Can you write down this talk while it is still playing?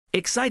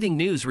Exciting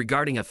news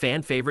regarding a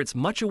fan favorite's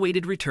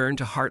much-awaited return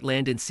to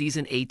Heartland in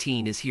Season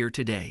 18 is here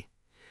today.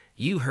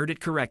 You heard it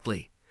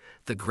correctly.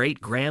 The great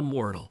Graham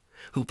Wardle,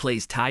 who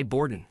plays Ty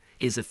Borden,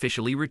 is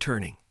officially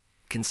returning.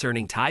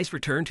 Concerning Ty's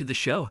return to the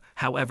show,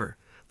 however,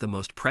 the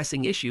most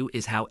pressing issue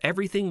is how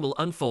everything will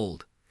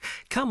unfold.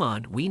 Come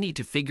on, we need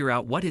to figure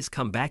out what his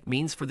comeback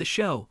means for the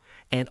show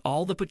and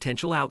all the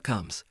potential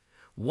outcomes.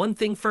 One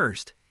thing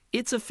first,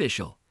 it's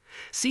official.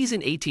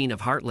 Season 18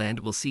 of Heartland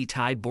will see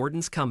Ty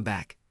Borden's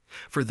comeback.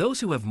 For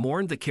those who have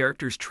mourned the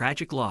character's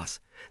tragic loss,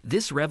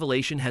 this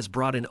revelation has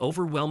brought an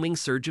overwhelming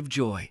surge of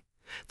joy.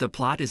 The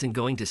plot isn't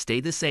going to stay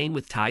the same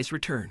with Ty's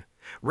return.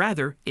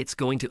 Rather, it's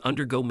going to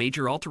undergo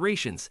major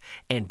alterations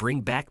and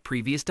bring back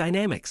previous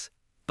dynamics.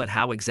 But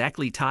how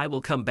exactly Ty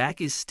will come back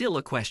is still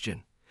a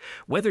question.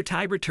 Whether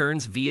Ty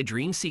returns via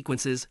dream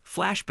sequences,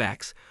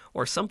 flashbacks,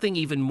 or something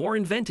even more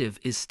inventive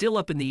is still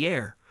up in the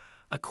air,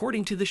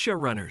 according to the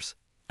showrunners.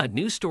 A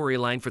new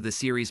storyline for the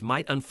series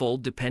might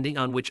unfold depending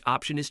on which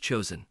option is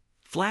chosen.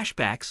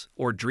 Flashbacks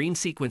or dream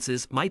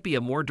sequences might be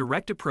a more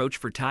direct approach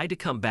for Ty to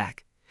come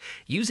back.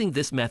 Using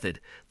this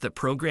method, the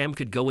program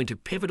could go into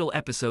pivotal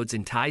episodes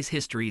in Ty's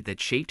history that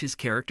shaped his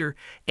character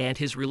and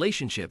his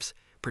relationships,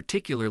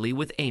 particularly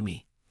with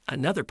Amy.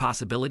 Another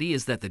possibility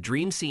is that the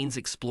dream scenes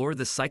explore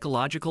the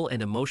psychological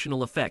and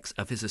emotional effects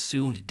of his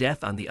assumed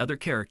death on the other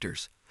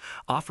characters,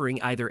 offering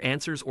either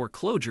answers or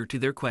closure to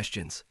their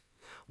questions.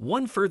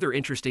 One further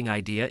interesting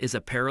idea is a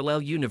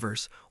parallel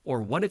universe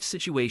or what-if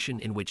situation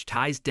in which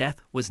Ty's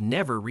death was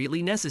never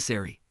really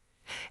necessary.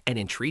 An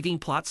intriguing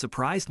plot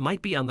surprise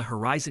might be on the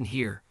horizon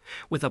here,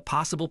 with a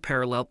possible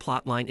parallel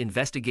plotline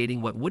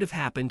investigating what would have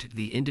happened to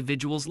the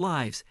individuals'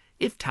 lives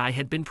if Ty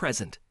had been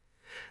present.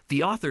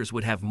 The authors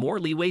would have more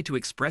leeway to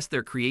express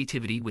their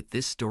creativity with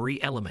this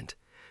story element.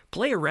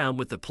 Play around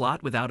with the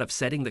plot without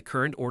upsetting the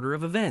current order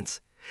of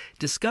events.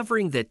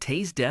 Discovering that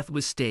Ty's death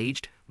was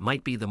staged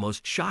might be the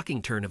most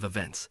shocking turn of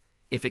events.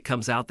 If it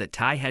comes out that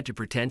Ty had to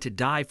pretend to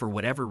die for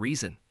whatever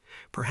reason,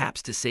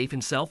 perhaps to save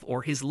himself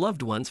or his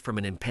loved ones from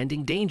an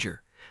impending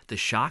danger, the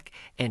shock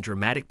and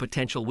dramatic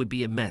potential would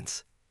be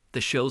immense.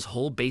 The show's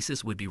whole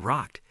basis would be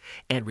rocked,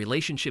 and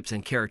relationships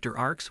and character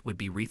arcs would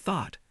be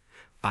rethought.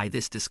 By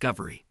this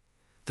discovery,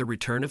 the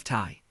return of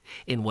Ty,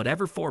 in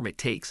whatever form it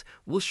takes,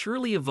 will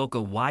surely evoke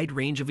a wide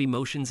range of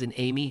emotions in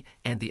Amy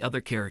and the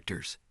other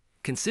characters.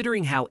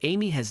 Considering how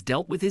Amy has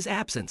dealt with his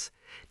absence,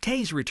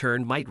 Ty's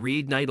return might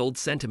reignite old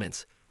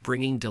sentiments,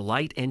 bringing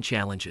delight and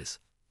challenges.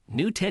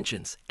 New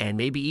tensions and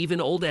maybe even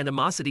old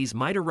animosities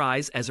might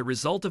arise as a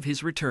result of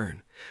his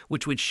return,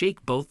 which would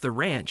shake both the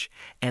ranch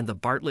and the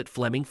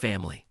Bartlett-Fleming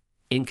family.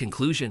 In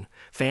conclusion,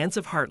 fans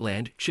of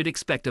Heartland should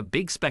expect a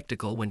big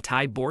spectacle when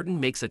Ty Borden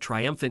makes a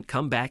triumphant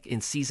comeback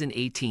in Season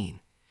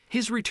 18.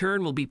 His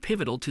return will be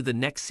pivotal to the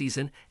next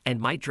season and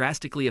might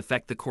drastically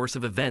affect the course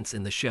of events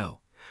in the show,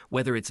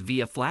 whether it's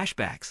via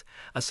flashbacks,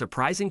 a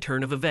surprising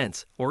turn of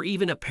events, or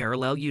even a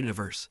parallel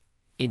universe.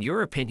 In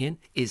your opinion,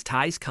 is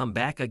Ty's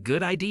comeback a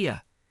good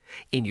idea?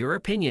 In your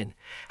opinion,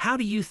 how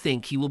do you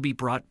think he will be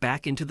brought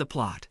back into the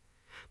plot?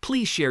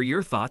 Please share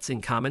your thoughts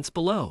in comments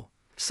below.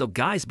 So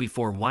guys,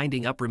 before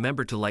winding up,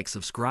 remember to like,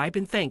 subscribe,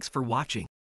 and thanks for watching.